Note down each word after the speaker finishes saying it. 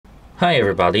Hi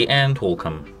everybody and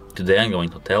welcome. Today I'm going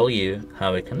to tell you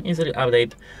how you can easily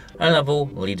update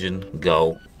LENOVO Legion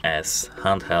GO S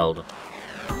handheld.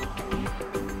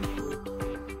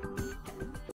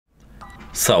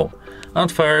 So, at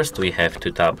first we have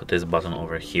to tap this button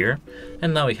over here,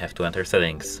 and now we have to enter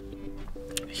settings.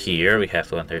 Here we have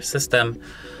to enter system,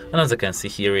 and as you can see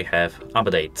here we have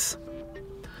updates.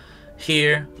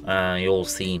 Here you'll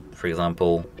see, for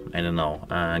example, I don't know,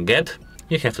 get.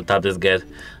 You have to tap this get,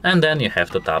 and then you have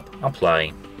to tap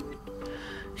apply.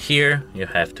 Here you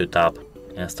have to tap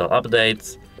install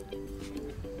updates,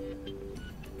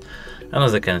 and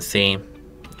as you can see,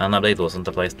 an update wasn't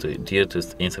applied due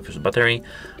to insufficient battery.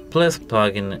 Please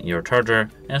plug in your charger,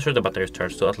 ensure the battery is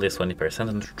charged to at least 20%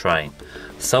 and try.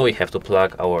 So we have to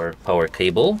plug our power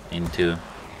cable into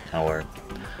our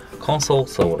console,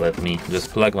 so let me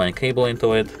just plug my cable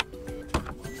into it.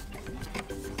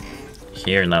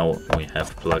 Here now we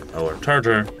have plugged our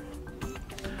charger.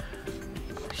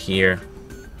 Here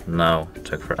now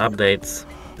check for updates,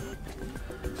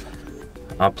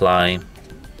 apply,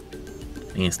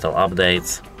 install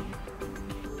updates,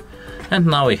 and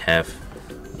now we have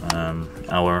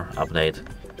our update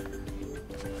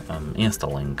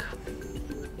installing.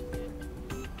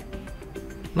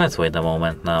 Let's wait a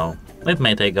moment now. It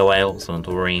may take a while, so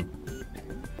don't worry.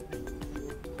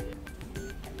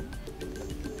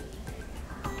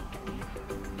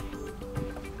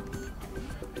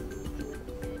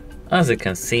 As you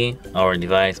can see, our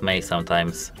device may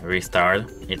sometimes restart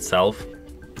itself.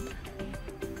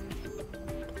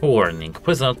 Warning,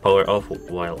 please do not power off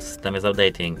while system is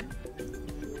updating.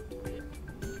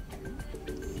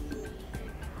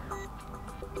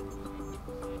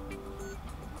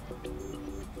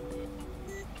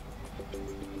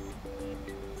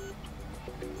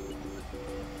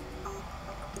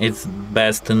 It's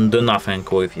best to do nothing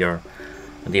with your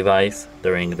device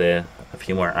during the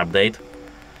firmware update.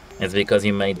 It's because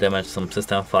you may damage some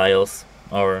system files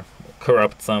or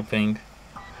corrupt something.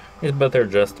 It's better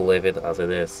just to leave it as it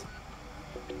is.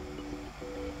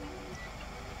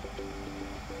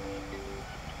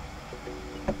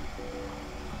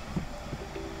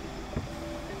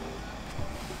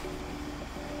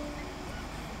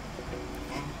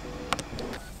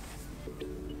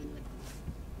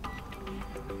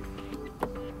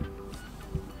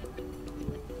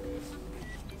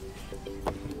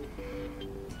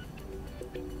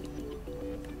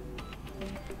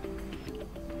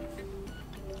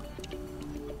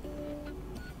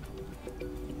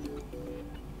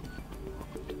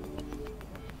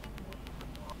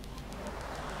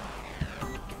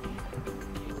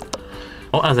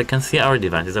 Well, as you can see, our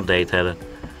device is updated.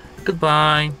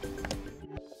 Goodbye!